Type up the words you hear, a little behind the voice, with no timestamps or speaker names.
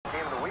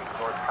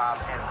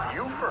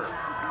over.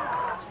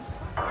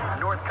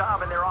 North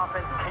Cobb and their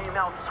offense came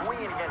out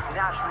swinging against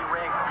nationally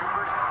ranked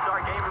Buford.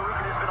 Our game of the week,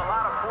 there's been a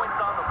lot of points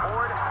on the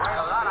board and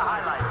a lot of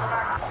highlights.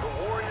 The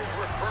Warriors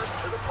were first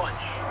to the punch.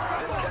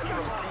 This catch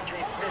from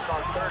T.J. Smith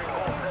on 3rd and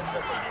goal sets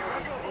up a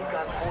QB sneak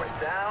on 4th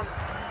down.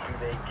 Do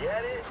they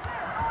get it?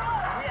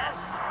 Yes!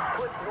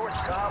 Puts North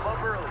Cobb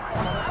up early.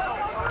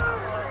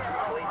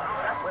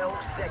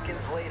 12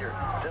 seconds later,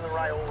 then the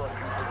Raiola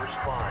Buford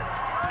respond.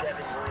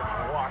 Devin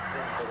Williams walks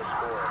in for the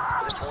score.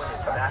 This one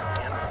is back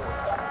and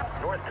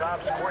forth. North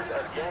Cobb scores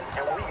again,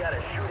 and we got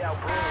a shootout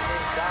brewing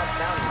in Cobb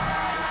County.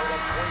 Buford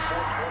up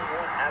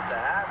 24-21 at the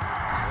half.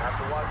 We'll have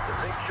to watch the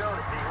big show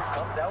to see who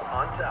comes out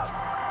on top.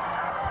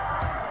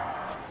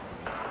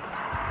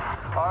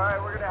 All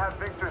right, we're going to have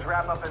Victor's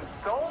wrap up and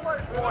so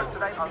much more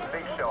tonight on the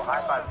Big Show.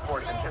 High Five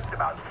Sports in just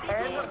about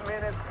 10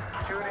 minutes.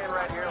 Tune in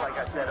right here. Like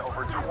I said,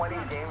 over 20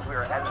 games. We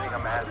are editing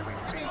them as we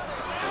speak.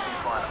 Should be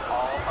fun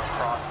all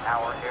across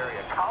our area.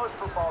 College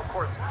football, of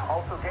course,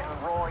 also getting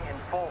rolling in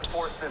full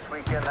force this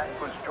weekend. That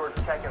includes Georgia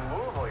Tech and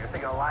Louisville. You're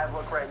taking a live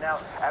look right now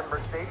at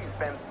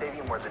Mercedes-Benz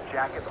Stadium, where the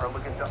Jackets are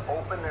looking to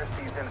open their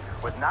season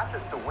with not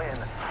just a win,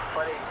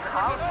 but a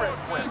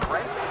conference win.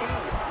 Brent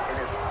Key in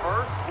his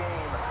first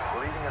game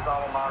leading his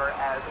alma mater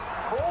as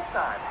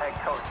full-time head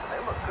coach. And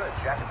they look good.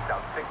 Jackets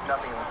down 6-0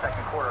 in the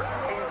second quarter.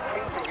 Came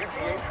to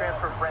UGA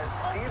transfer Brent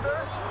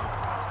Caesar.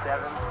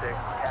 7-6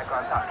 Tech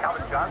on top.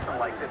 Calvin Johnson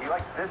likes it. He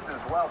likes this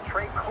as well.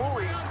 Trey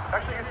Cooley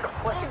actually used to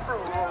play for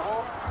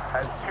Louisville.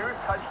 Has 2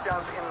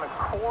 touchdowns in the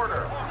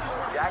quarter.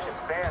 Jackets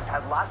fans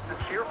had lots to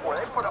cheer for.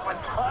 They put up a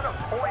ton of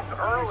points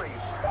early.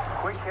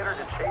 Quick hitter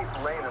to Chase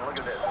Lane, and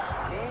look at this.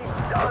 He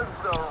does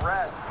the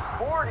rest.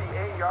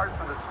 48 yards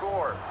for the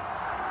score.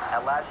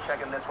 At last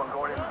check in this one,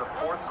 going into the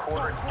 4th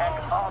quarter, Tech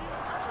up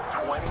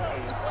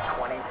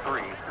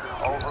 28-23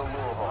 over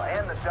Louisville.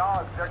 And the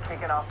Dogs, they're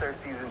kicking off their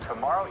season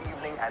tomorrow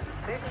evening at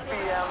 6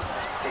 p.m.,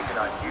 taking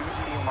on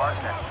UT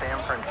Martin at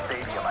Sanford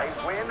Stadium. A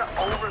win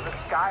over the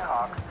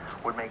Skyhawks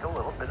would make a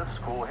little bit of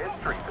school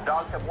history. The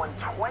Dogs have won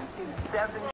 27